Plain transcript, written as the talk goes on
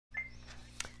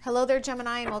Hello there,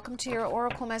 Gemini, and welcome to your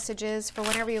Oracle messages for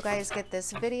whenever you guys get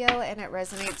this video and it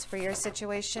resonates for your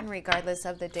situation, regardless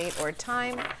of the date or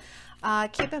time.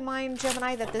 Keep in mind,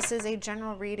 Gemini, that this is a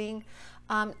general reading.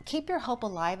 Keep your hope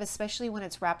alive, especially when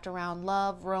it's wrapped around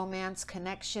love, romance,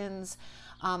 connections.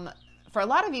 For a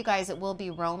lot of you guys, it will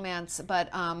be romance, but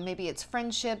maybe it's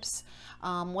friendships,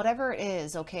 whatever it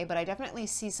is, okay? But I definitely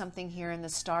see something here in the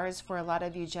stars for a lot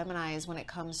of you Geminis when it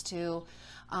comes to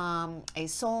a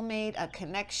soulmate, a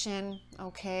connection,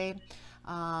 okay?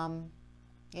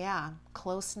 Yeah,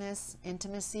 closeness,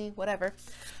 intimacy, whatever.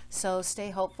 So stay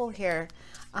hopeful here.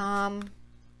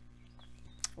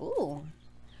 Ooh.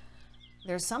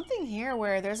 There's something here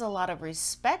where there's a lot of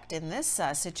respect in this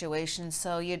situation.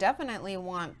 So you definitely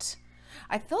want...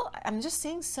 I'm just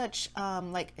seeing such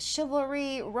like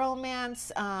chivalry,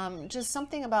 romance, just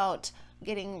something about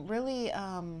getting really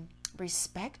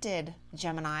respected,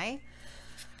 Gemini.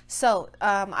 So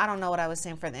I don't know what I was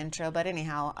saying for the intro, but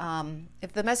anyhow,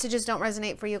 if the messages don't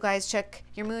resonate for you guys, check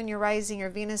your moon, your rising, your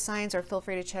Venus signs, or feel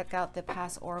free to check out the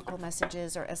past Oracle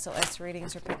messages or SOS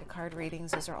readings or pick a card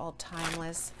readings. Those are all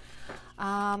timeless.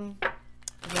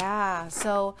 Yeah,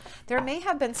 so there may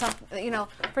have been some, you know,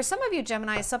 for some of you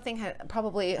Gemini, something had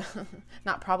probably,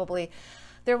 not probably,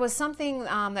 there was something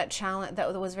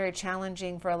that was very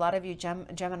challenging for a lot of you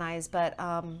Geminis, but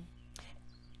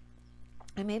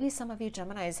and maybe some of you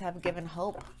Geminis have given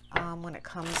hope when it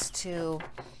comes to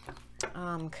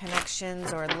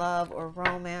connections or love or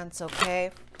romance,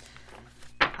 okay?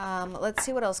 Let's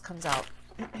see what else comes out.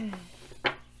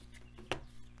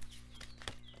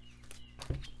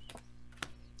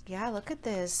 Yeah, look at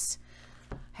this.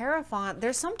 Hierophant.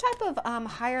 There's some type of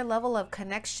higher level of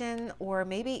connection, or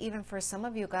maybe even for some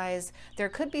of you guys, there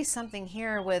could be something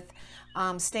here with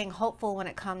staying hopeful when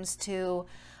it comes to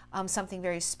something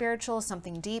very spiritual,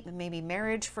 something deep, maybe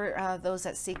marriage for those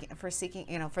that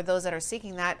for those that are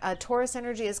seeking that. Taurus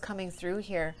energy is coming through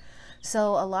here.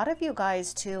 So a lot of you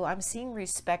guys too, I'm seeing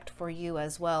respect for you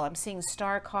as well. I'm seeing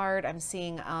star card. I'm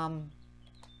seeing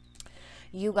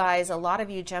you guys, a lot of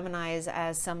you Geminis,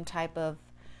 as some type of,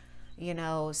 you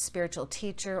know, spiritual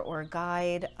teacher or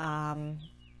guide.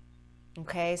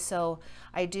 Okay, so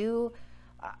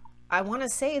I want to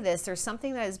say this, there's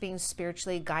something that is being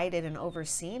spiritually guided and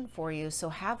overseen for you. So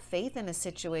have faith in a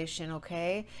situation,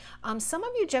 okay? Some of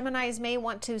you Geminis may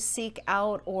want to seek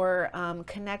out or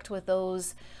connect with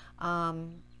those,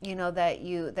 you know,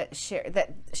 that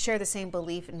share the same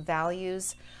belief and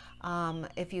values.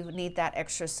 If you need that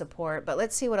extra support. But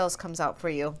let's see what else comes out for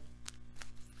you.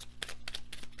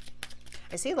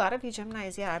 I see a lot of you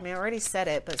Geminis, yeah, I mean, I already said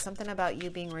it, but something about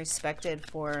you being respected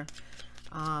for,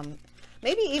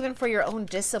 maybe even for your own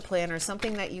discipline or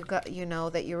something that you got, you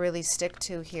know, that you really stick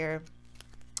to here.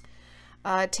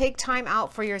 Take time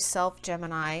out for yourself,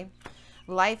 Gemini.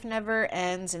 Life never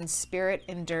ends and spirit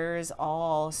endures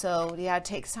all. So yeah,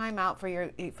 take time out for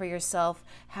yourself.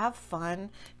 Have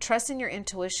fun. Trust in your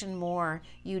intuition more.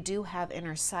 You do have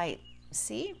inner sight.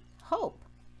 See? Hope.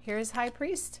 Here's High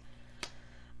Priest.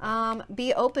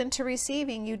 Be open to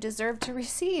receiving. You deserve to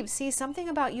receive. See, something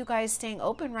about you guys staying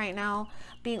open right now,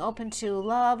 being open to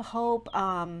love, hope,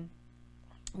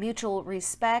 mutual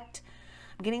respect.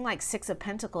 Getting like Six of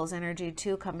Pentacles energy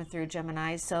too coming through,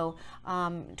 Gemini. So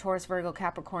Taurus, Virgo,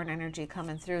 Capricorn energy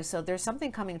coming through. So there's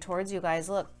something coming towards you guys.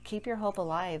 Look, keep your hope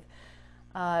alive.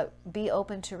 Be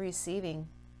open to receiving.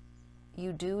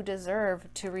 You do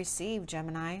deserve to receive,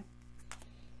 Gemini.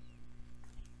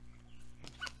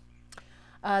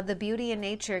 The beauty in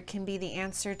nature can be the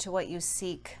answer to what you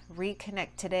seek.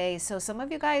 Reconnect today. So some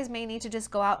of you guys may need to just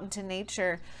go out into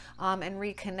nature and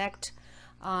reconnect,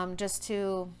 just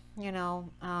to, you know,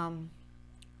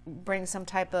 bring some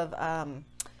type of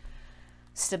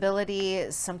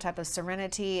stability, some type of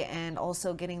serenity, and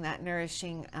also getting that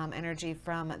nourishing energy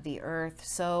from the earth.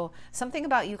 So something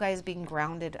about you guys being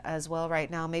grounded as well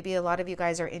right now. Maybe a lot of you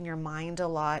guys are in your mind a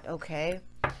lot, okay?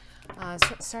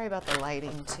 Sorry about the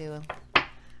lighting too.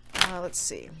 Let's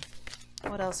see.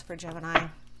 What else for Gemini?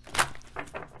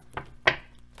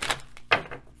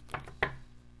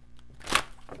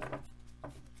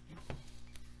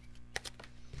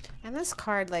 And this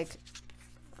card like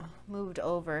moved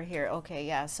over here. Okay,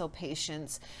 yeah, so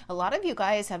patience. A lot of you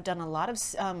guys have done a lot of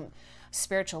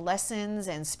spiritual lessons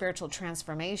and spiritual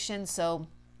transformation. So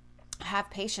have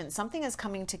patience. Something is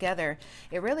coming together.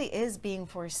 It really is being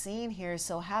foreseen here.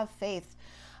 So have faith.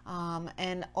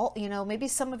 And all, you know, maybe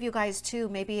some of you guys too,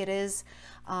 maybe it is,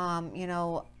 you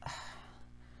know,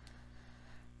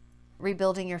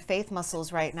 rebuilding your faith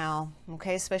muscles right now.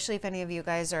 Okay. Especially if any of you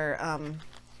guys are,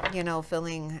 you know,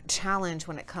 feeling challenged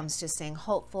when it comes to staying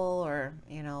hopeful or,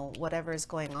 you know, whatever is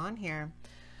going on here.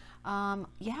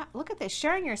 Yeah, look at this,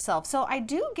 sharing yourself. So I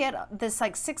do get this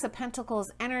like Six of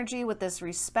Pentacles energy with this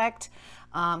respect.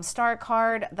 Star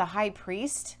card, the High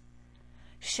Priest.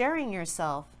 Sharing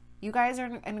yourself. You guys are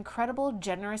an incredible,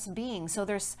 generous being.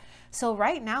 So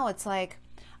right now it's like,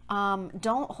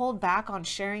 don't hold back on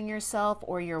sharing yourself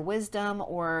or your wisdom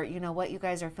or, you know, what you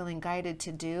guys are feeling guided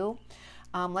to do.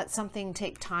 Let something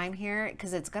take time here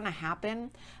because it's going to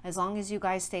happen as long as you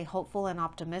guys stay hopeful and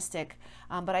optimistic.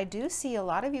 But I do see a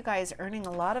lot of you guys earning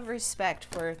a lot of respect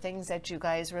for things that you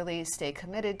guys really stay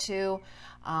committed to,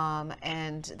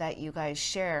 and that you guys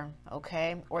share,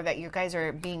 okay? Or that you guys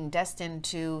are being destined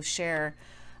to share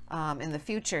in the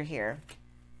future here.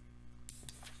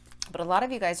 But a lot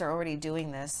of you guys are already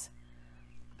doing this.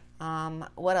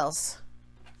 What else?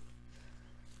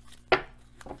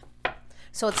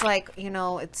 So it's like, you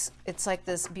know, it's like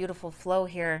this beautiful flow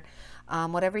here.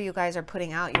 Whatever you guys are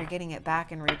putting out, you're getting it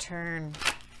back in return.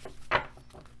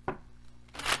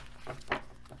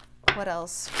 What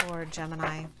else for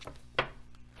Gemini?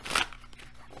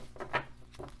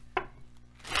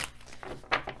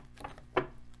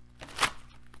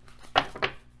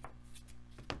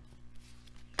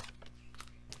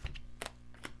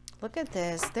 Look at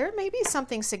this. There may be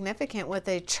something significant with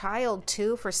a child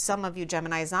too for some of you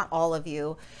Geminis, not all of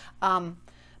you.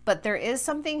 But there is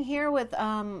something here with,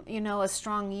 you know, a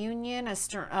strong union,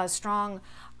 a strong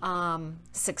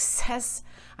success.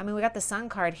 I mean, we got the Sun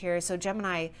card here. So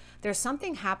Gemini, there's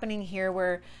something happening here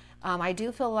where I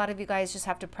do feel a lot of you guys just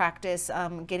have to practice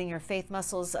getting your faith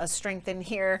muscles strengthened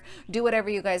here. Do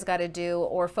whatever you guys got to do,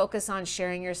 or focus on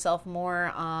sharing yourself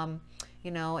more. You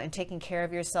know, and taking care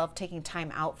of yourself, taking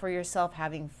time out for yourself,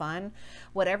 having fun.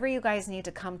 Whatever you guys need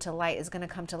to come to light is going to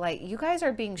come to light. You guys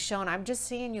are being shown, I'm just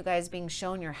seeing you guys being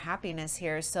shown your happiness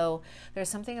here. So there's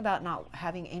something about not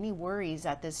having any worries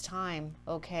at this time,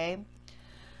 okay?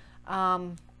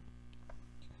 Let's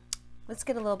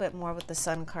get a little bit more with the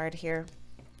Sun card here.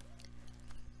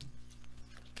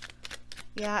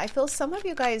 Yeah, I feel some of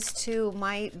you guys too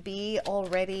might be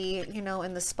already, you know,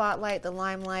 in the spotlight, the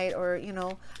limelight, or, you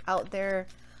know, out there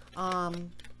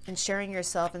and sharing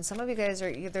yourself. And some of you guys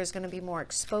are, there's going to be more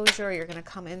exposure. You're going to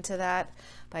come into that.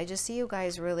 But I just see you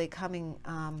guys really coming,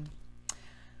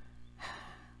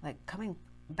 like coming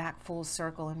back full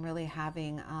circle and really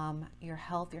having your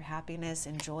health, your happiness,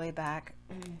 and joy back.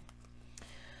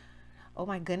 Oh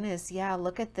my goodness. Yeah,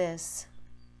 look at this.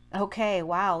 Okay,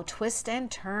 wow, twists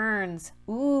and turns.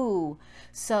 Ooh,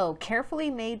 so carefully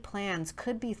made plans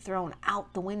could be thrown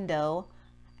out the window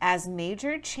as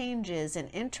major changes and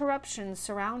interruptions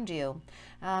surround you.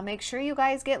 Make sure you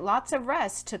guys get lots of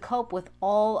rest to cope with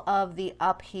all of the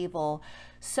upheaval.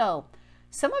 So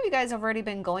some of you guys have already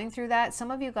been going through that.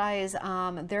 Some of you guys,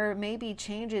 there may be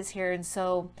changes here. And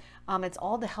so it's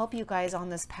all to help you guys on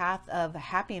this path of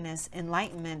happiness,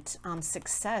 enlightenment,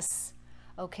 success.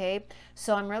 Okay,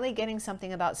 so I'm really getting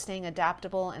something about staying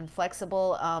adaptable and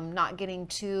flexible, not getting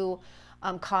too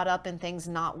caught up in things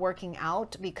not working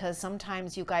out, because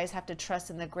sometimes you guys have to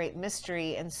trust in the great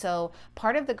mystery. And so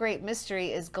part of the great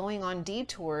mystery is going on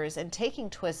detours and taking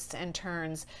twists and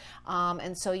turns.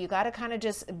 And so you got to kind of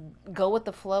just go with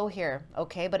the flow here.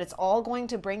 Okay, but it's all going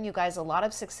to bring you guys a lot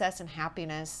of success and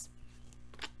happiness.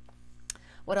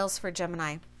 What else for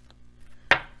Gemini?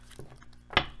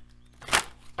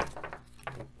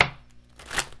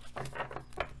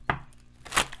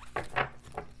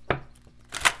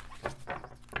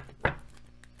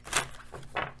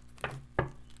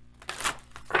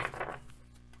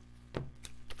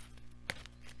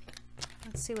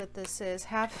 See what this is.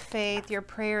 Have faith. Your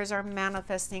prayers are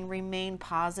manifesting. Remain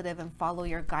positive and follow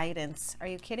your guidance. Are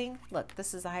you kidding? Look,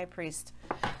 this is the High Priest.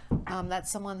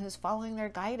 That's someone who's following their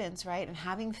guidance, right? And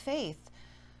having faith.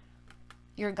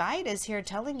 Your guide is here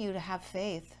telling you to have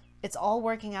faith. It's all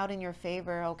working out in your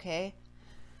favor, okay?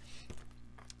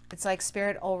 It's like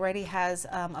Spirit already has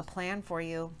a plan for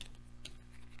you.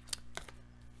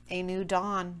 A new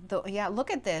dawn. Yeah,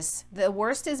 look at this. The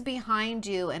worst is behind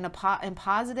you, and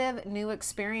positive new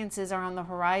experiences are on the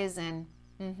horizon.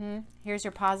 Here's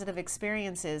your positive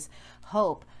experiences.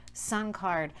 Hope, Sun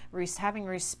card, having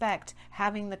respect,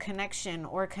 having the connection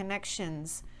or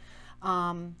connections,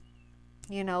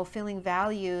 you know, feeling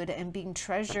valued and being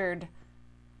treasured.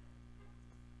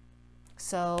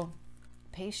 So,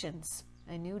 patience,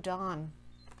 a new dawn.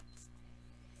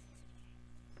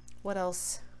 What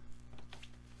else?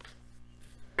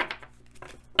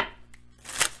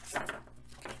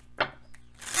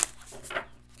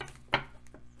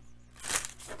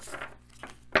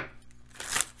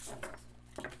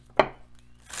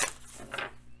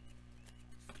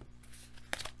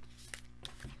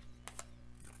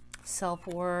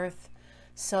 Self-worth,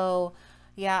 So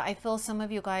yeah, I feel some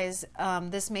of you guys,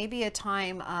 this may be a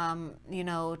time, you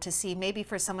know, to see, maybe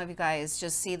for some of you guys,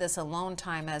 just see this alone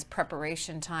time as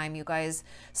preparation time. You guys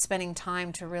spending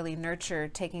time to really nurture,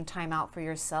 taking time out for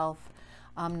yourself,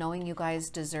 knowing you guys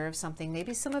deserve something.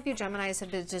 Maybe some of you Geminis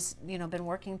have been just, you know, been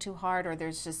working too hard, or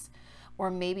there's just, or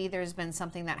maybe there's been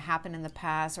something that happened in the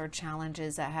past, or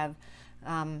challenges that have,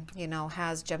 you know,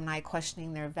 has Gemini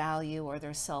questioning their value or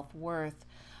their self-worth.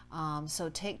 So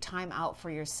take time out for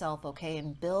yourself, okay,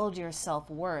 and build your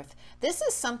self-worth. This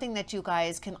is something that you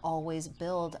guys can always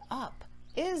build up,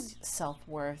 is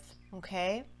self-worth,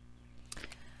 okay?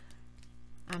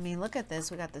 I mean, look at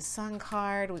this. We got the Sun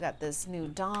card. We got this new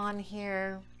dawn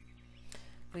here.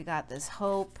 We got this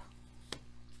hope.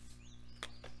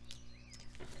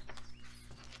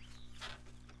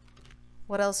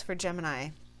 What else for Gemini?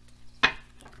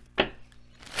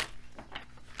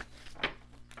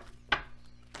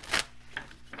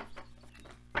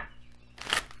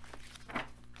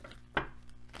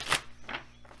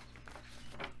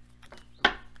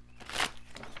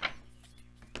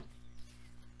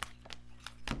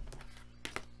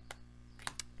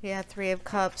 Yeah, Three of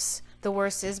Cups. The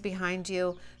worst is behind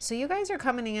you. So you guys are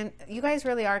coming in, you guys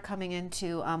really are coming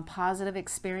into positive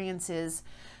experiences.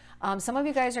 Some of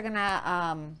you guys are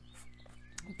gonna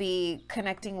be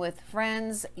connecting with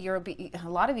friends. A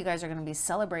lot of you guys are gonna be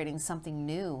celebrating something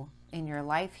new in your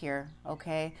life here,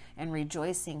 okay? And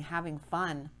rejoicing, having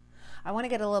fun. I wanna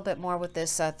get a little bit more with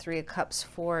this Three of Cups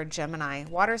for Gemini.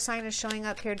 Water sign is showing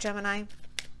up here, Gemini.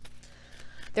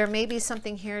 There may be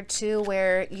something here too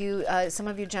where you, some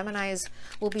of you Geminis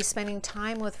will be spending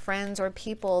time with friends or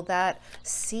people that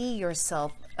see your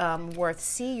self-worth,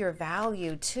 see your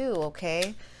value too,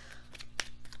 okay?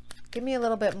 Give me a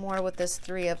little bit more with this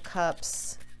Three of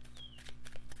Cups.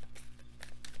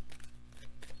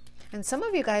 And some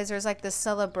of you guys, there's like this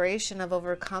celebration of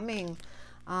overcoming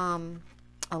a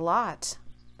lot.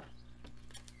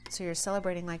 So you're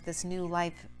celebrating like this new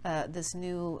life, this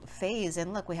new phase.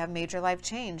 And look, we have major life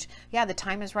change. Yeah, the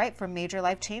time is right for major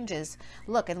life changes.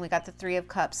 Look, and we got the Three of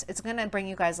Cups. It's going to bring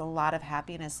you guys a lot of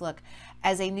happiness. Look,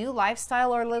 as a new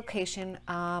lifestyle or location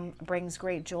brings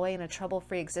great joy and a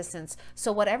trouble-free existence.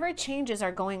 So whatever changes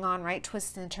are going on, right,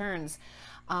 twists and turns,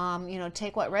 you know,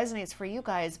 take what resonates for you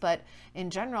guys. But in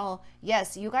general,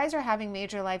 yes, you guys are having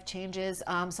major life changes.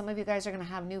 Some of you guys are going to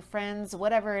have new friends,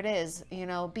 whatever it is, you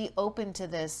know, be open to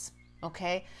this,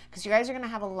 okay? Because you guys are going to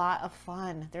have a lot of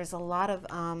fun. There's a lot of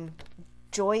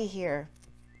joy here.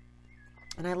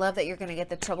 And I love that you're going to get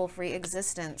the trouble-free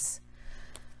existence.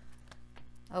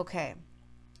 Okay.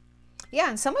 Yeah,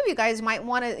 and some of you guys might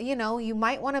want to, you know, you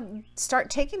might want to start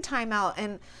taking time out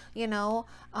and, you know,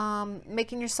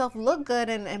 making yourself look good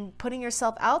and putting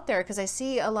yourself out there. Because I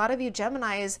see a lot of you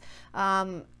Geminis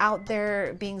out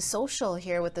there being social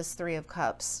here with this Three of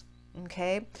Cups.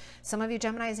 Okay. Some of you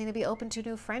Geminis need to be open to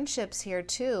new friendships here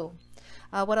too.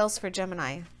 What else for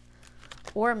Gemini?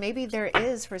 Or maybe there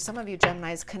is, for some of you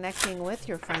Geminis, connecting with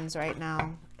your friends right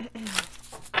now.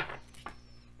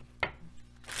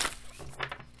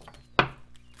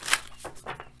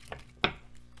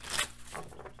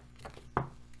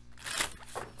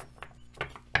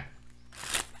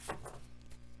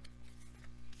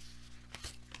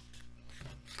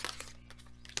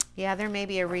 Yeah, there may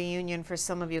be a reunion for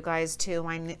some of you guys too.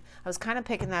 I was kind of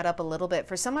picking that up a little bit.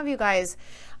 For some of you guys,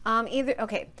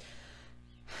 okay,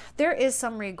 there is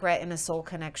some regret in a soul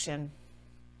connection.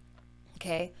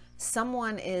 Okay,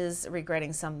 someone is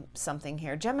regretting something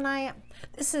here. Gemini,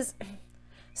 this is,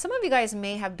 some of you guys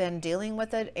may have been dealing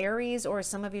with an Aries, or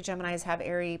some of you Geminis have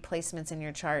Aries placements in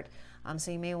your chart. So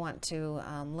you may want to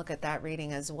look at that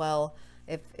reading as well,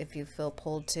 if you feel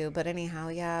pulled to. But anyhow,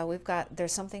 yeah,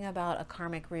 there's something about a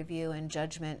karmic review and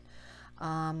judgment,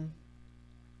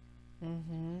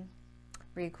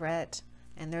 regret,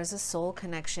 and there's a soul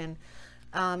connection.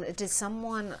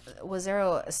 Someone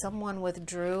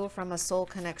withdrew from a soul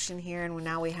connection here, and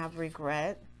now we have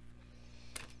regret?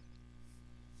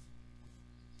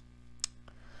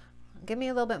 Give me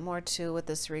a little bit more too with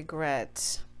this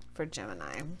regret for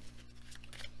Gemini.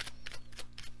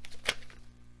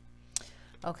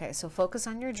 Okay, so focus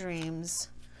on your dreams.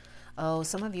 Oh,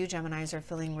 some of you Geminis are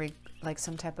feeling like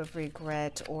some type of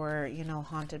regret, or, you know,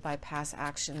 haunted by past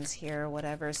actions here, or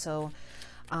whatever. So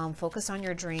focus on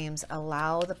your dreams.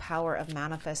 Allow the power of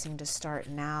manifesting to start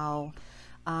now.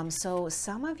 So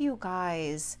some of you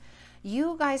guys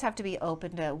have to be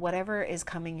open to whatever is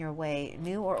coming your way,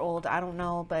 new or old, I don't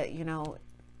know, but, you know,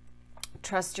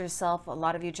 trust yourself. A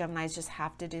lot of you Geminis just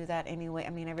have to do that anyway. I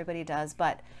mean, everybody does,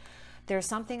 but there's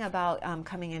something about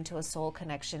coming into a soul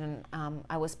connection.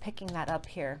 I was picking that up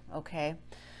here, okay?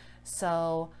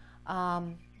 So, yeah,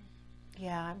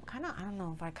 I don't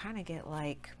know if I kind of get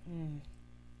like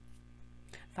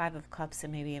Five of Cups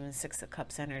and maybe even Six of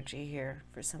Cups energy here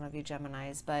for some of you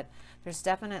Geminis, but there's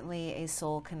definitely a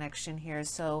soul connection here.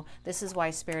 So this is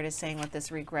why Spirit is saying with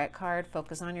this regret card,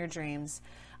 focus on your dreams,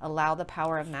 allow the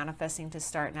power of manifesting to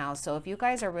start now. So if you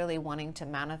guys are really wanting to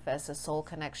manifest a soul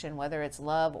connection, whether it's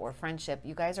love or friendship,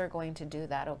 you guys are going to do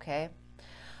that, okay?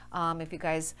 If you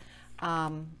guys,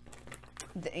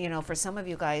 you know, for some of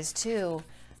you guys too,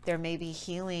 there may be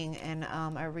healing and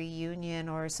a reunion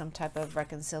or some type of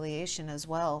reconciliation as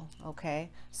well, okay?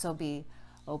 So be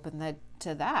open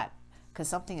to that, because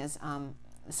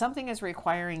something is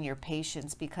requiring your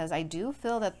patience, because I do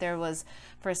feel that there was,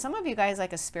 for some of you guys,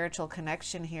 like a spiritual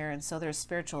connection here, and so there's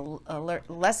spiritual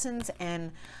lessons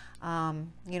and,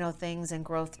 you know, things and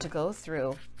growth to go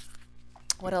through.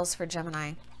 What else for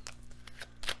Gemini?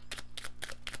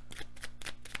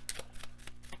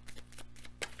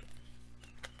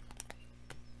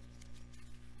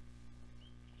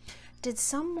 Did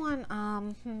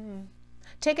someone,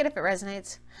 take it if it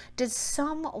resonates. Did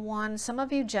someone, some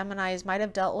of you Geminis might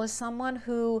have dealt with someone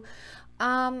who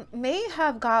may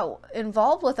have got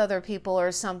involved with other people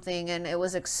or something, and it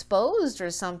was exposed or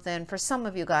something for some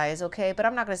of you guys, okay? But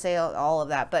I'm not going to say all of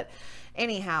that. But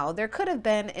anyhow, there could have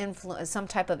been some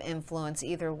type of influence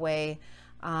either way,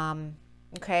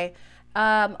 okay?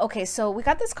 Okay, so we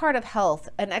got this card of health,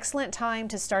 an excellent time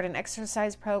to start an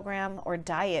exercise program or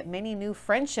diet. Many new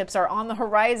friendships are on the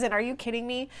horizon. Are you kidding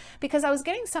me? Because I was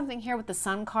getting something here with the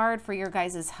Sun card for your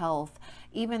guys' health,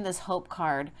 even this Hope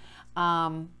card.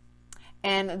 And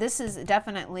this is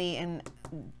definitely in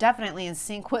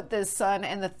sync with this Sun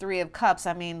and the Three of Cups.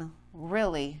 I mean,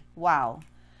 really, wow.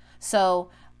 So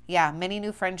yeah, many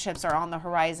new friendships are on the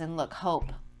horizon. Look,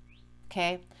 hope.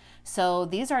 Okay, so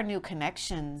these are new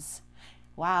connections.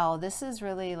 Wow, this is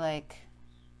really like,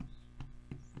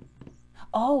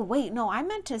 oh, wait, no, I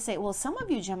meant to say, well, some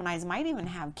of you Geminis might even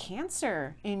have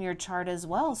Cancer in your chart as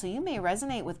well. So you may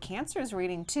resonate with Cancer's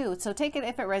reading too. So take it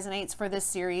if it resonates for this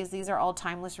series. These are all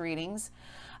timeless readings.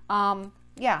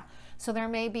 Yeah, so there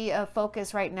may be a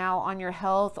focus right now on your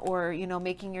health, or, you know,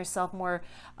 making yourself more,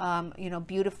 you know,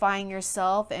 beautifying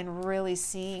yourself and really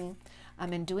seeing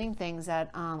and doing things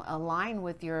that align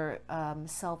with your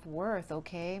self-worth,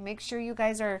 okay? Make sure you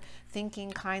guys are thinking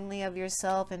kindly of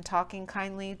yourself and talking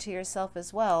kindly to yourself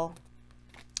as well.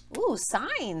 Ooh,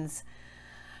 signs.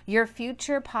 Your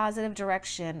future positive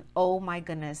direction, oh my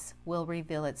goodness, will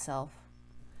reveal itself.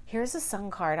 Here's a Sun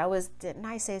card. Didn't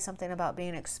I say something about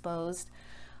being exposed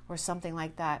or something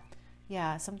like that?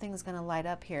 Yeah, something's going to light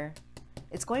up here.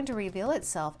 It's going to reveal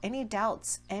itself. Any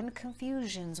doubts and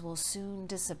confusions will soon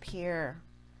disappear.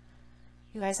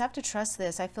 You guys have to trust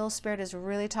this. I feel Spirit is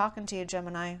really talking to you,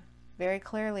 Gemini, very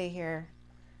clearly here.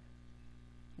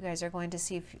 You guys are going to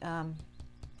see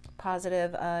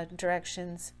positive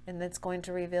directions, and it's going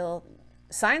to reveal,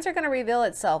 signs are going to reveal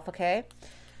itself, okay?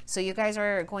 So you guys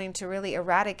are going to really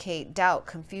eradicate doubt,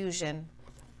 confusion.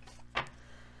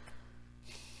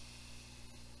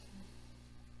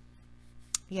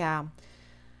 Yeah.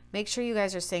 Make sure you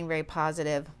guys are staying very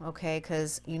positive, okay?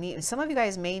 Because some of you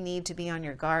guys may need to be on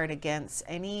your guard against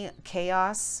any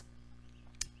chaos,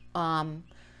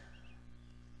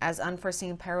 as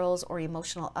unforeseen perils or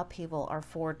emotional upheaval are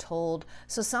foretold.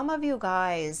 So some of you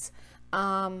guys,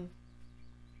 I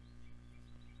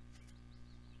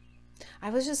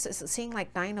was just seeing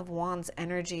like Nine of Wands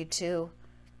energy too.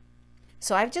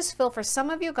 So I just feel for some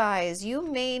of you guys, you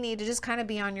may need to just kind of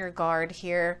be on your guard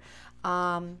here.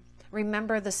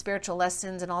 Remember the spiritual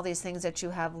lessons and all these things that you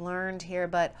have learned here,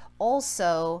 but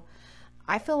also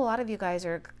I feel a lot of you guys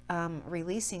are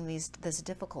releasing this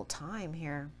difficult time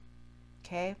here,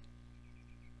 okay?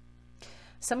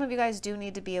 Some of you guys do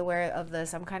need to be aware of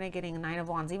this. I'm kind of getting Nine of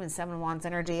Wands, even Seven of Wands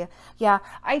energy. Yeah,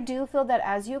 I do feel that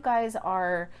as you guys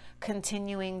are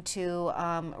continuing to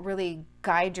really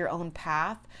guide your own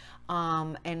path,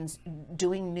 and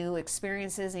doing new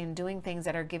experiences and doing things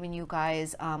that are giving you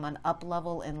guys an up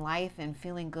level in life and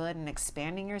feeling good and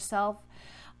expanding yourself,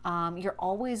 you're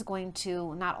always going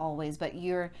to, not always, but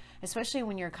especially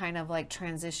when you're kind of like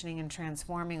transitioning and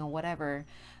transforming or whatever,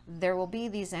 there will be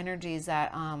these energies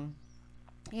that,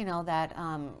 you know, that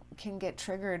can get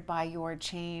triggered by your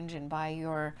change and by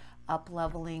your up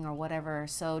leveling or whatever.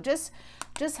 So just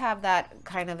have that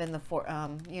kind of in the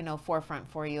you know, forefront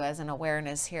for you as an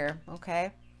awareness here,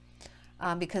 okay?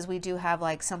 Because we do have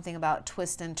like something about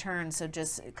twist and turn, so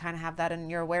just kind of have that in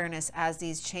your awareness as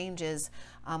these changes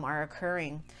are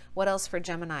occurring. What else for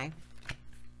Gemini?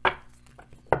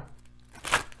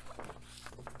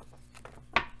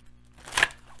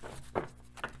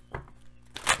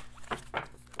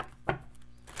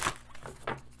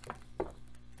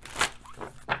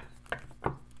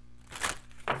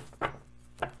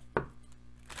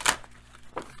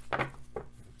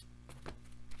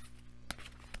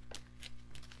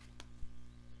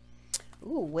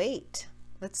 Ooh, wait.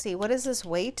 Let's see. What is this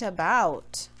wait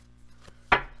about?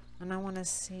 And I want to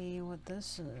see what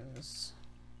this is.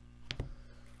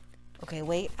 Okay,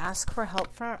 wait. Ask for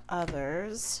help for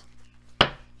others.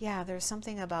 Yeah, there's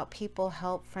something about people,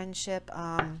 help, friendship.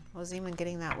 I was even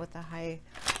getting that with the High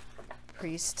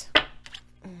Priest.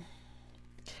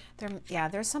 Yeah,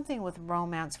 there's something with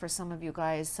romance for some of you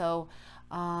guys. So,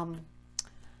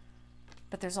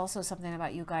 but there's also something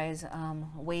about you guys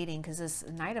waiting, because this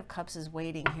Knight of Cups is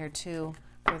waiting here too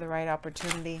for the right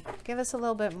opportunity. Give us a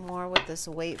little bit more with this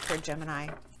wait for Gemini.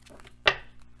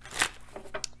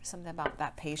 Something about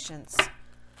that patience.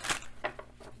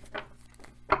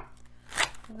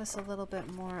 Give us a little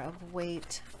bit more of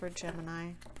wait for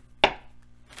Gemini.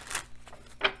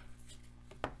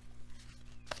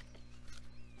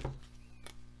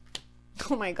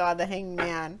 Oh my God, the Hanged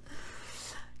Man.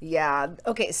 Yeah.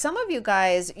 Okay. Some of you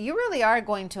guys, you really are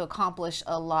going to accomplish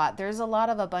a lot. There's a lot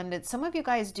of abundance. Some of you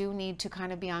guys do need to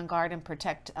kind of be on guard and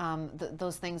protect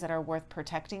those things that are worth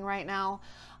protecting right now.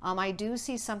 I do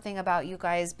see something about you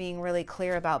guys being really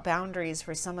clear about boundaries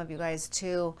for some of you guys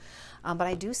too. But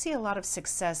I do see a lot of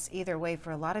success either way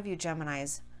for a lot of you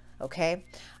Geminis. Okay.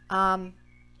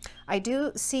 I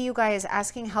do see you guys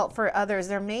asking help for others.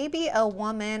 There may be a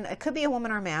woman, it could be a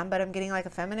woman or a man, but I'm getting like a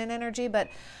feminine energy, but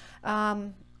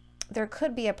there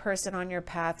could be a person on your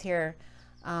path here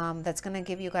that's going to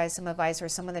give you guys some advice, or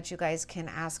someone that you guys can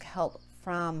ask help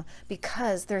from,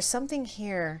 because there's something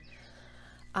here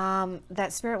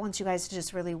that Spirit wants you guys to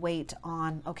just really wait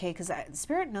on, okay? Because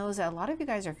Spirit knows that a lot of you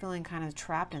guys are feeling kind of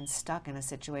trapped and stuck in a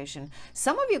situation.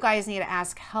 Some of you guys need to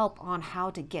ask help on how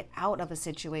to get out of a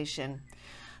situation.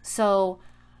 So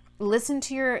listen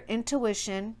to your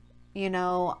intuition,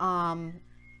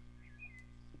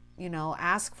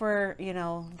 ask for,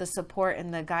 the support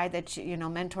and the guide that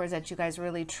mentors that you guys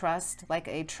really trust, like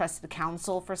a trusted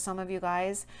counsel for some of you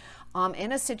guys,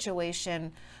 in a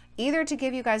situation, either to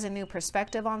give you guys a new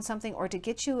perspective on something, or to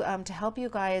get you, to help you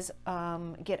guys,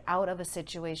 get out of a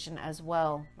situation as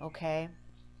well. Okay.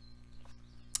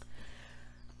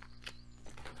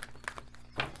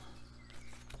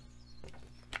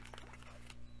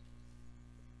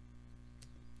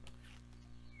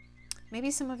 Maybe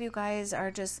some of you guys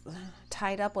are just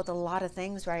tied up with a lot of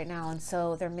things right now, and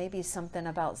so there may be something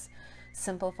about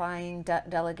simplifying,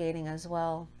 delegating as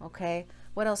well, okay?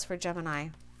 What else for Gemini?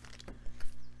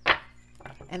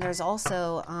 And there's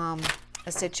also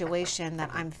a situation that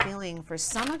I'm feeling for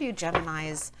some of you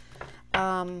Geminis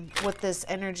with this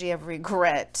energy of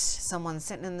regret. Someone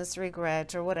sitting in this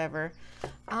regret or whatever.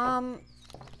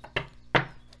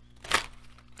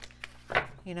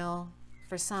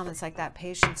 For some, it's like that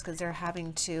patience, because they're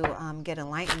having to get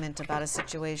enlightenment about a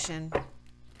situation.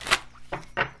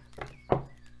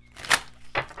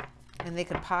 And they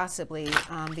could possibly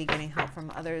be getting help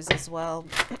from others as well.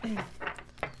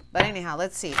 But anyhow,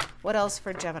 let's see. What else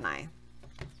for Gemini?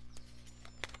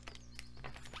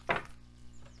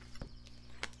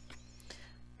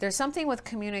 There's something with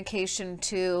communication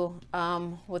too,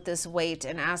 with this wait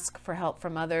and ask for help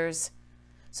from others.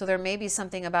 So there may be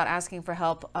something about asking for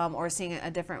help or seeing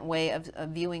a different way of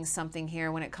viewing something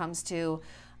here when it comes to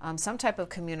some type of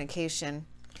communication.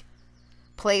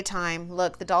 Playtime.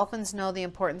 Look, the dolphins know the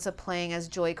importance of playing, as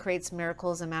joy creates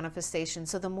miracles and manifestation.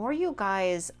 So the more you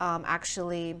guys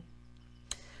actually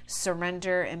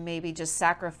surrender and maybe just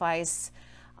sacrifice,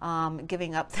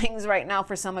 giving up things right now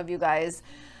for some of you guys,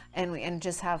 and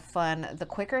just have fun, the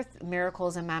quicker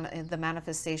miracles and the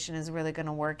manifestation is really going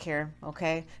to work here,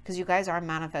 okay? Because you guys are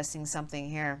manifesting something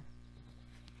here.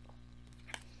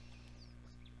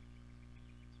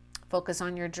 Focus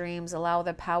on your dreams. Allow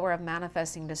the power of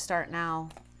manifesting to start now.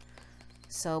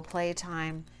 So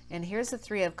playtime. And here's the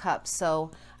Three of Cups.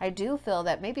 So I do feel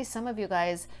that maybe some of you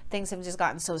guys, things have just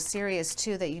gotten so serious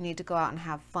too that you need to go out and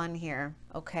have fun here,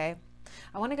 okay?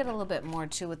 I want to get a little bit more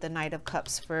too with the Knight of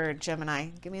Cups for Gemini.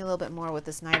 Give me a little bit more with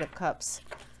this Knight of Cups.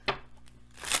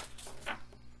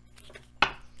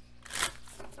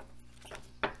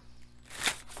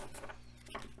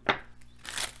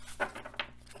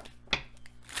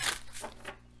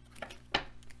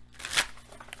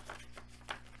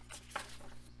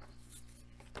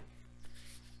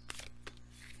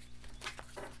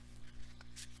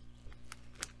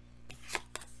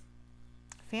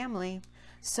 Family.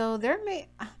 So there may,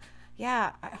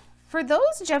 yeah, for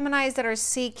those Geminis that are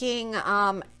seeking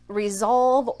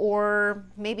resolve, or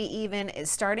maybe even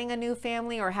starting a new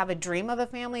family or have a dream of a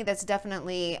family, that's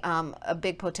definitely a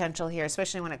big potential here,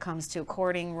 especially when it comes to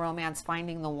courting, romance,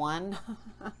 finding the one.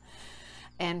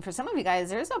 And for some of you guys,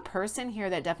 there's a person here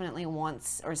that definitely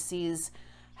wants or sees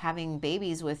having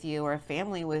babies with you or a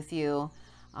family with you.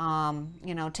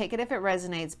 You know, take it if it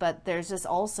resonates, but there's just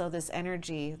also this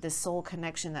energy, this soul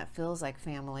connection that feels like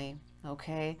family.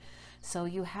 Okay. So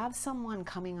you have someone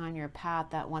coming on your path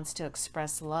that wants to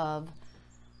express love.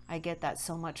 I get that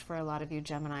so much for a lot of you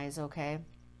Geminis. Okay.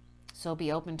 So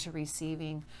be open to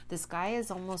receiving. This guy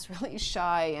is almost really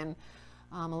shy and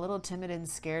a little timid and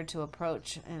scared to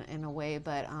approach in a way,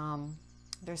 but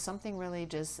there's something really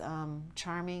just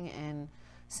charming and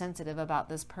sensitive about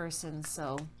this person.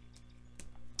 So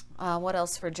what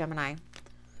else for Gemini?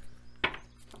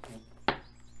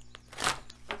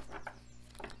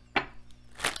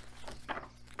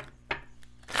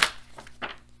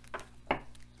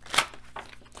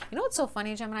 You know what's so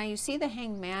funny, Gemini? You see the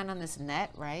hanged man on this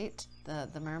net, right?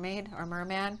 The mermaid or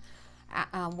merman.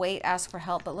 Wait, ask for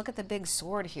help, but look at the big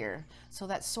sword here. So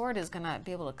that sword is going to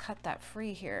be able to cut that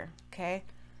free here, okay?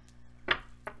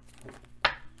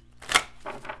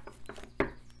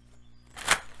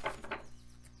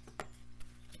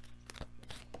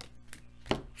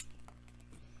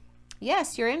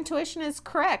 Yes, your intuition is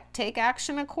correct. Take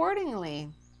action accordingly.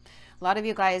 A lot of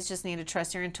you guys just need to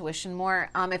trust your intuition more.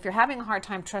 If you're having a hard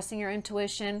time trusting your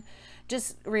intuition,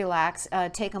 just relax.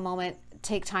 Take a moment.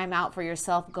 Take time out for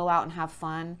yourself. Go out and have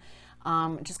fun.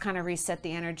 Just kind of reset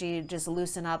the energy. Just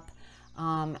loosen up.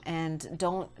 And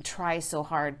don't try so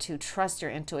hard to trust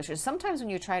your intuition. Sometimes when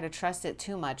you try to trust it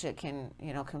too much, it can,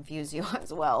 you know, confuse you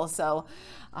as well. So,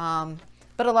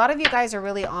 but a lot of you guys are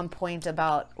really on point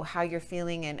about how you're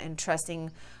feeling and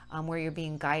trusting where you're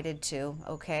being guided to.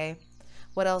 Okay.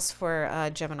 What else for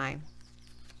Gemini?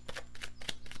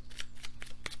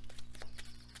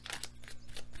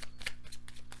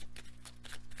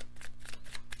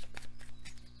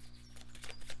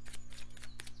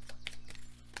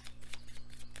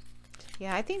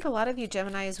 Yeah, I think a lot of you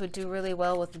Geminis would do really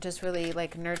well with just really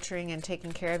like nurturing and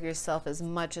taking care of yourself as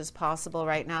much as possible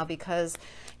right now, because,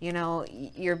 you know,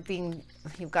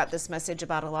 you've got this message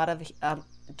about a lot of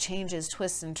changes,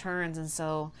 twists and turns. And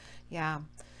so, yeah,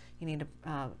 you need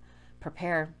to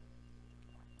prepare.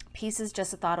 Peace is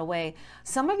just a thought away.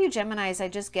 Some of you Geminis, I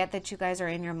just get that you guys are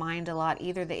in your mind a lot,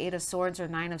 either the 8 of Swords or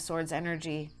 9 of Swords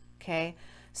energy. Okay.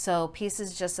 So peace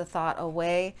is just a thought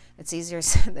away. It's easier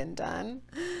said than done.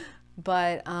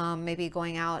 But maybe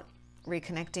going out,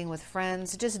 reconnecting with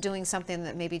friends, just doing something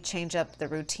that maybe change up the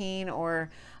routine,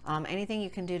 or anything you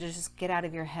can do to just get out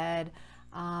of your head.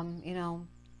 You know,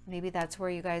 maybe that's where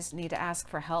you guys need to ask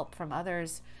for help from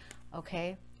others.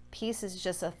 Okay. Peace is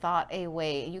just a thought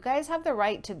away. You guys have the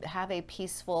right to have a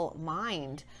peaceful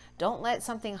mind. Don't let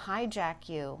something hijack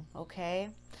you. Okay.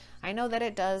 I know that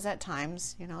it does at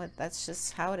times, you know, that's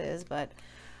just how it is, but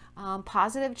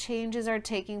positive changes are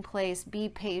taking place. Be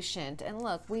patient. And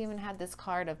look, we even had this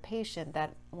card of patient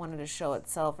that wanted to show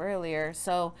itself earlier.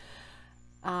 So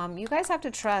you guys have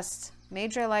to trust.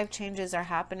 Major life changes are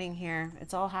happening here.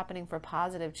 It's all happening for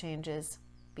positive changes.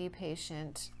 Be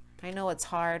patient. I know it's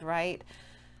hard, right?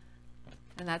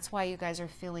 And that's why you guys are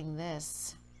feeling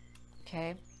this.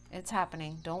 Okay? It's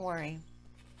happening. Don't worry.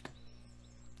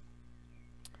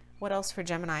 What else for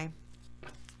Gemini?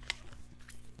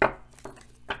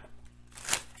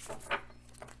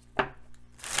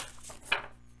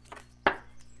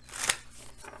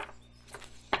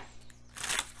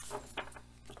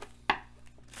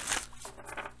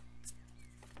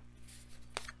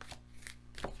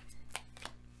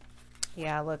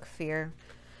 Yeah, look, fear.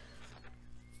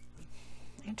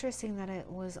 Interesting that it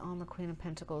was on the Queen of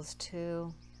Pentacles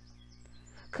too.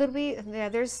 Could be, yeah,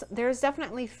 there's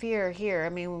definitely fear here. I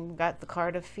mean, we've got the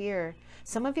card of fear.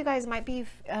 Some of you guys might be,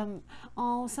 some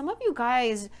of you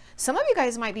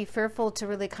guys might be fearful to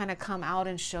really kind of come out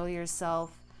and show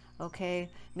yourself. Okay,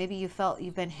 maybe you felt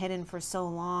you've been hidden for so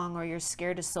long, or you're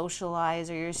scared to socialize,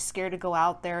 or you're scared to go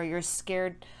out there, or you're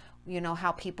scared, you know,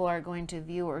 how people are going to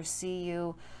view or see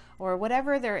you, or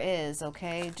whatever there is.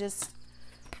 Okay, just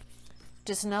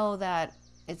know that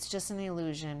it's just an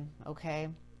illusion. Okay,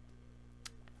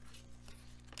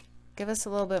 give us a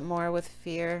little bit more with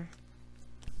fear.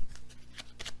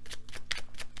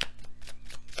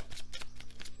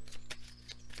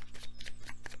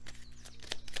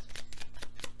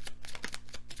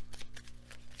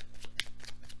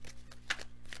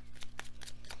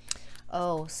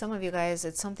 Oh, some of you guys,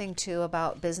 it's something too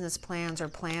about business plans or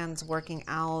plans working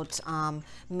out.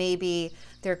 Maybe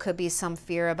there could be some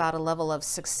fear about a level of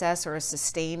success or a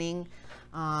sustaining,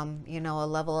 you know, a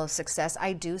level of success.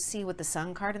 I do see with the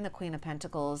Sun card and the Queen of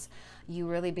Pentacles, you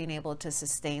really being able to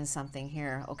sustain something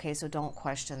here. Okay, so don't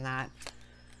question that.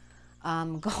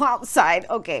 Go outside.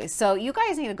 Okay, so you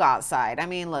guys need to go outside. I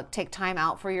mean, look, take time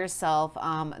out for yourself.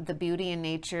 The beauty in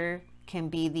nature can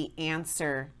be the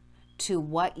answer to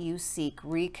what you seek.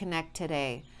 Reconnect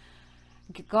today.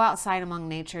 Go outside among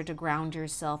nature to ground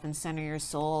yourself and center your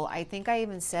soul. I think I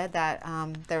even said that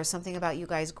there was something about you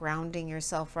guys grounding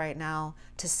yourself right now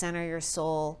to center your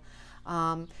soul.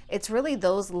 It's really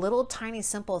those little tiny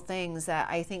simple things that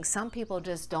I think some people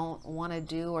just don't want to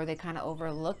do, or they kind of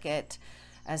overlook it.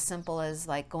 As simple as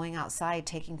like going outside,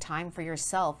 taking time for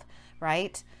yourself,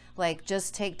 right? Like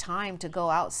just take time to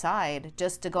go outside,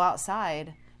 just to go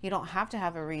outside. You don't have to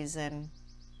have a reason.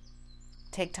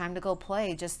 Take time to go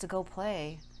play, just to go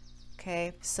play.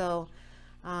 Okay, so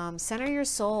center your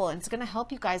soul, and it's going to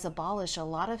help you guys abolish a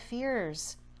lot of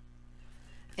fears.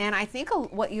 And I think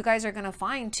what you guys are going to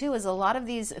find too is a lot of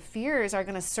these fears are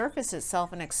going to surface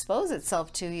itself and expose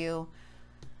itself to you.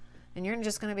 And you're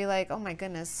just going to be like, oh my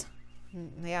goodness,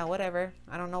 yeah, whatever.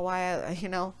 I don't know why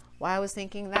why I was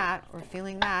thinking that or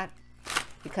feeling that,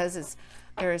 because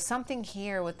there is something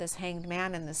here with this Hanged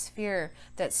Man and this fear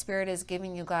that Spirit is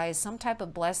giving you guys some type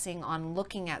of blessing on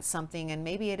looking at something. And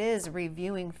maybe it is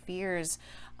reviewing fears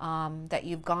that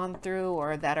you've gone through,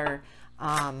 or that are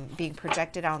being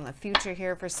projected out in the future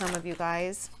here for some of you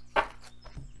guys.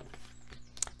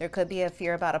 There could be a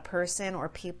fear about a person or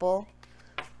people.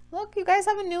 Look, you guys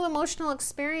have a new emotional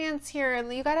experience here,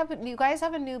 and you guys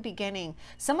have a new beginning.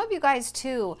 Some of you guys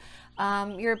too,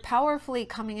 you're powerfully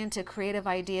coming into creative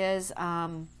ideas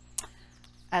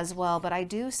as well. But I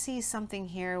do see something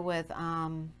here with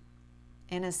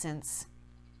innocence.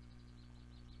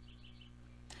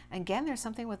 Again, there's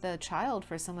something with a child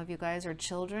for some of you guys, or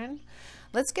children.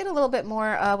 Let's get a little bit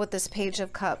more with this Page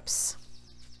of Cups.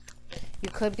 You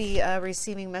could be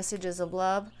receiving messages of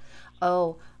love.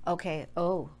 Oh, okay.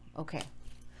 Oh, okay.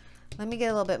 Let me get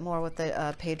a little bit more with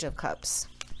the Page of Cups.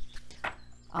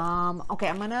 Okay,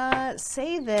 I'm gonna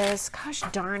say this. Gosh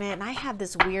darn it. And I have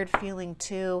this weird feeling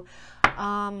too.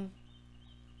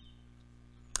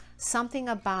 Something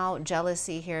about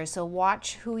jealousy here. So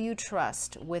watch who you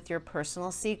trust with your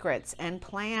personal secrets and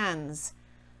plans.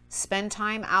 Spend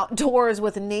time outdoors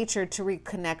with nature to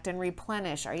reconnect and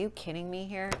replenish. Are you kidding me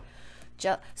here?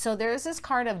 So there's this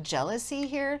card of jealousy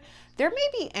here. There may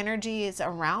be energies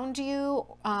around you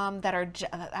that are,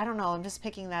 I don't know, I'm just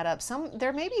picking that up.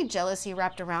 There may be jealousy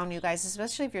wrapped around you guys,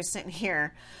 especially if you're sitting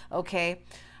here, okay?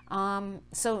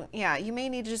 So yeah, you may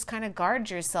need to just kind of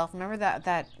guard yourself. Remember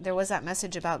that there was that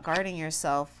message about guarding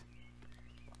yourself.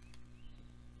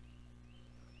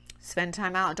 Spend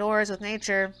time outdoors with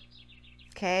nature.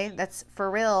 Okay, that's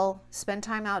for real. Spend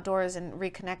time outdoors and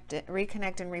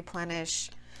reconnect and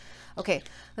replenish. Okay,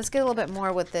 let's get a little bit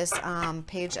more with this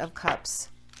Page of Cups.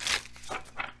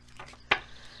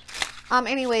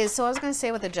 Anyways, so I was going to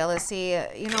say with the jealousy,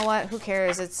 you know what? Who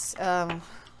cares? It's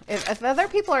if other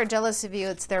people are jealous of you,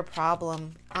 it's their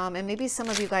problem. And maybe some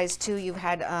of you guys too, you've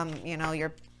had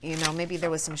maybe there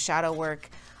was some shadow work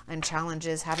and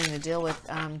challenges having to deal with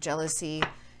jealousy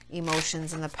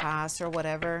emotions in the past or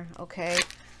whatever. Okay,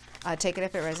 take it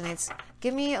if it resonates.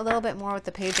 Give me a little bit more with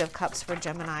the Page of Cups for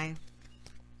Gemini.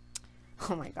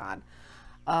 Oh my God.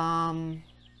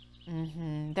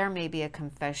 There may be a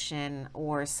confession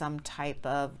or some type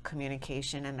of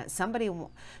communication, and that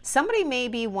somebody may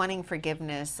be wanting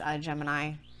forgiveness,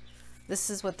 Gemini. This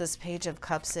is what this Page of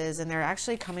Cups is, and they're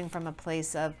actually coming from a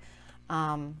place of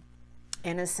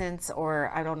innocence,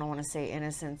 or I don't want to say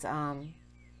innocence,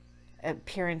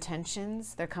 pure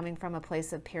intentions. They're coming from a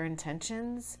place of pure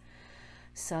intentions.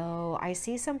 So I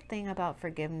see something about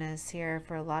forgiveness here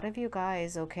for a lot of you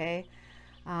guys, okay?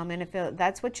 And if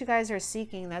that's what you guys are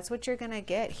seeking, that's what you're going to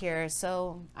get here.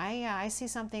 So I see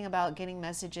something about getting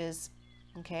messages,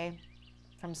 okay,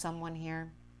 from someone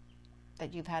here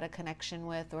that you've had a connection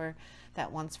with, or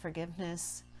that wants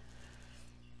forgiveness.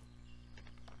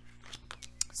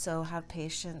 So have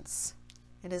patience.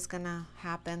 It is going to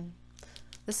happen.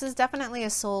 This is definitely a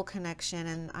soul connection,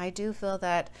 and I do feel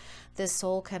that this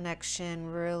soul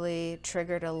connection really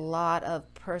triggered a lot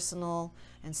of personal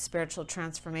and spiritual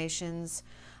transformations,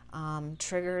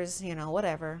 triggers,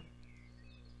 whatever.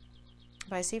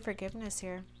 But I see forgiveness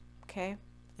here, okay,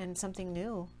 and something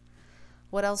new.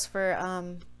 What else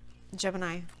for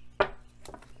Gemini?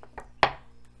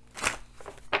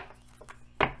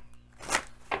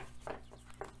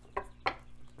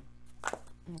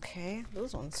 Okay,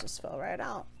 those ones just fell right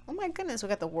out. Oh my goodness, we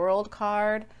got the World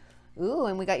card. Ooh,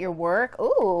 and we got your work.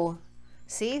 Ooh,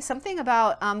 see, something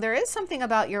about, there is something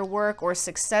about your work or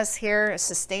success here,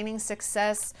 sustaining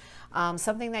success,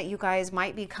 something that you guys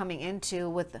might be coming into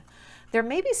with. There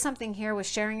may be something here with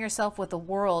sharing yourself with the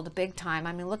world big time.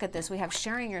 I mean, look at this. We have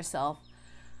sharing yourself.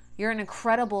 You're an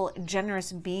incredible,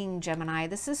 generous being, Gemini.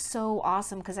 This is so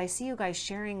awesome because I see you guys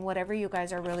sharing whatever you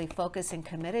guys are really focused and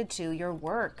committed to, your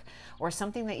work or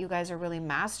something that you guys are really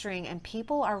mastering, and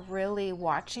people are really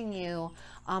watching you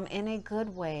in a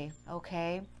good way,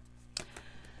 okay?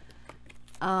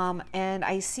 And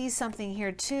I see something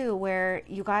here too, where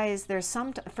you guys, there's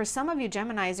for some of you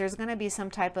Geminis, there's going to be some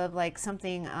type of like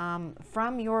something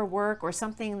from your work or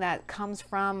something that comes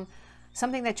from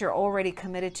something that you're already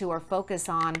committed to or focus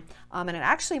on. And it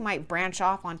actually might branch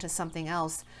off onto something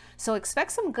else. So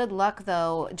expect some good luck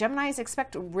though. Geminis,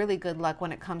 expect really good luck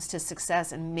when it comes to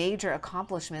success and major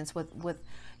accomplishments with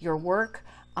your work.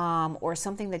 Or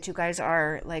something that you guys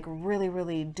are like really,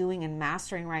 really doing and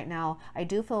mastering right now. I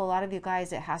do feel a lot of you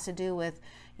guys, it has to do with,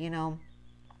 you know,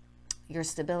 your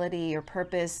stability, your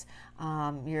purpose,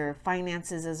 your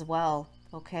finances as well.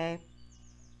 Okay.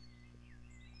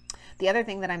 The other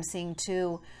thing that I'm seeing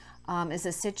too is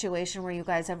a situation where you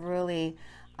guys have really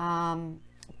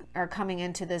are coming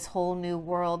into this whole new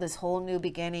world, this whole new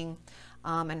beginning,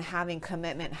 and having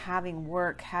commitment, having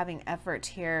work, having effort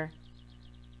here.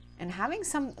 And having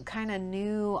some kind of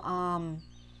new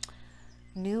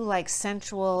like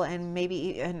sensual and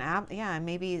maybe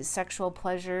maybe sexual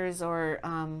pleasures or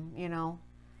you know,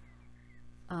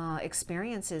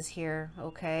 experiences here.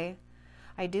 Okay,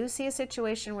 I do see a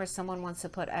situation where someone wants to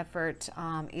put effort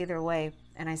either way,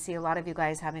 and I see a lot of you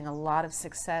guys having a lot of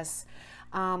success.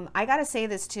 I gotta say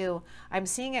this too, I'm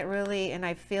seeing it really, and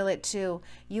I feel it too.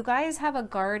 You guys have a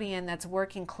guardian that's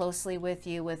working closely with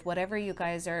you with whatever you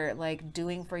guys are like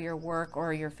doing for your work,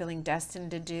 or you're feeling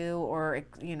destined to do, or,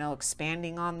 you know,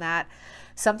 expanding on that.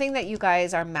 Something that you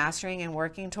guys are mastering and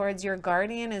working towards, your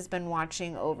guardian has been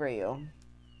watching over you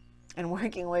and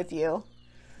working with you.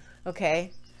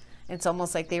 Okay. It's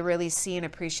almost like they really see and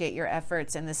appreciate your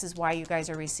efforts, and this is why you guys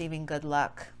are receiving good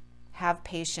luck. Have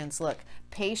patience. Look,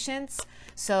 patience.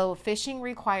 So fishing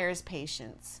requires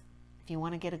patience if you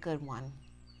want to get a good one.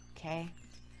 Okay.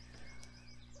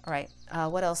 All right.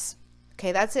 What else?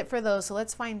 Okay, that's it for those. So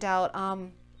let's find out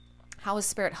how is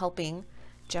Spirit helping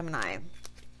Gemini.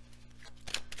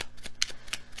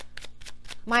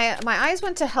 My eyes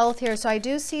went to health here, so I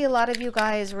do see a lot of you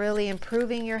guys really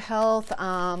improving your health,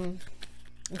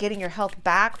 getting your health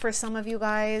back for some of you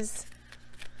guys.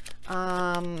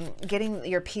 Getting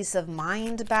your peace of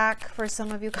mind back for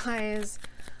some of you guys.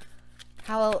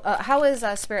 How is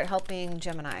Spirit helping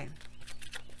Gemini?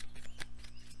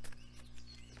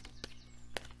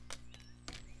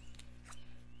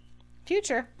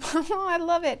 Future. I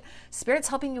love it. Spirit's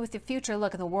helping you with the future.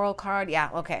 Look at the World card. Yeah,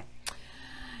 okay.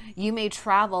 You may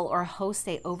travel or host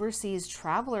a overseas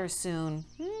traveler soon.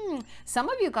 Some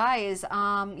of you guys,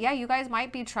 yeah, you guys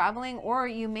might be traveling, or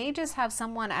you may just have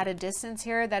someone at a distance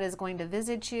here that is going to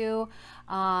visit you,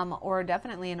 or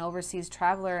definitely an overseas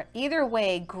traveler. Either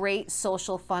way, great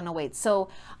social fun awaits. So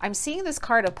I'm seeing this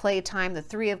card of playtime, the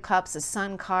Three of Cups, the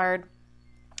Sun card.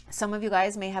 Some of you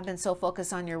guys may have been so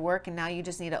focused on your work, and now you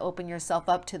just need to open yourself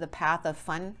up to the path of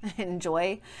fun and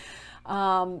joy.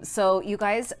 So you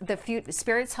guys, the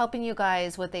Spirit's helping you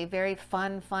guys with a very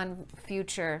fun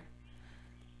future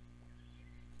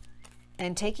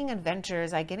and taking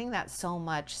adventures. I'm getting that so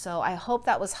much. So I hope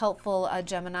that was helpful,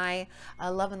 Gemini.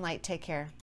 Love and light. Take care.